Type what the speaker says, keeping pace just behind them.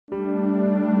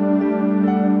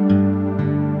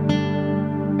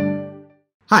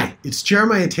Hi, it's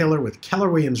Jerimiah Taylor with Keller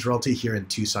Williams Realty here in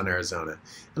Tucson, Arizona.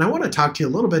 And I want to talk to you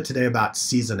a little bit today about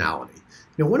seasonality.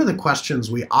 One of the questions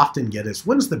we often get is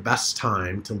when's the best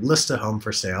time to list a home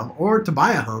for sale or to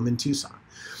buy a home in Tucson?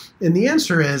 And the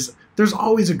answer is there's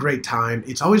always a great time.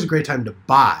 It's always a great time to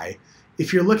buy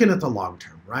if you're looking at the long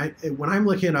term, right? When I'm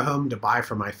looking at a home to buy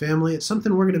for my family, it's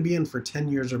something we're going to be in for 10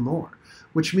 years or more,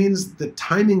 which means that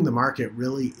timing the market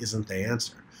really isn't the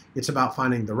answer. It's about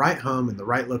finding the right home in the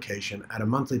right location at a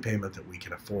monthly payment that we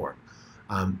can afford.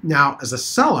 Now, as a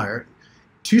seller,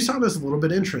 Tucson is a little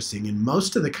bit interesting. In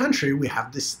most of the country, we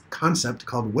have this concept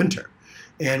called winter.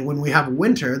 And when we have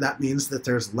winter, that means that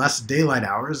there's less daylight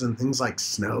hours and things like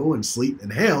snow and sleet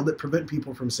and hail that prevent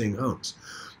people from seeing homes.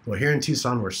 Well, here in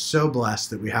Tucson, we're so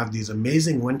blessed that we have these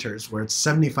amazing winters where it's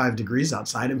 75 degrees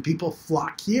outside and people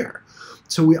flock here.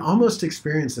 So we almost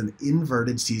experience an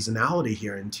inverted seasonality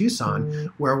here in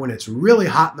Tucson, where when it's really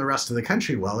hot in the rest of the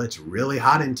country, well, it's really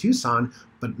hot in Tucson,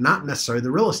 but not necessarily the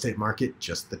real estate market,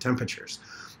 just the temperatures.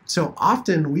 So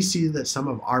often we see that some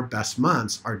of our best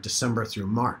months are December through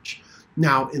March.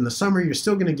 Now, in the summer, you're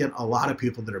still going to get a lot of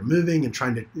people that are moving and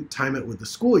trying to time it with the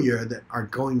school year that are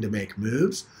going to make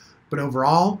moves. But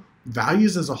overall,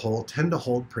 values as a whole tend to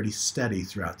hold pretty steady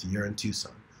throughout the year in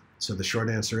Tucson. So the short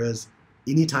answer is,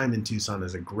 any time in Tucson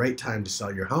is a great time to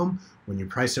sell your home when you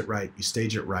price it right, you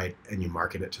stage it right, and you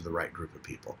market it to the right group of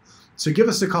people. So give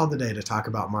us a call today to talk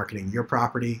about marketing your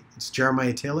property. It's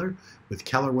Jerimiah Taylor with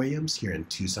Keller Williams here in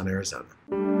Tucson, Arizona.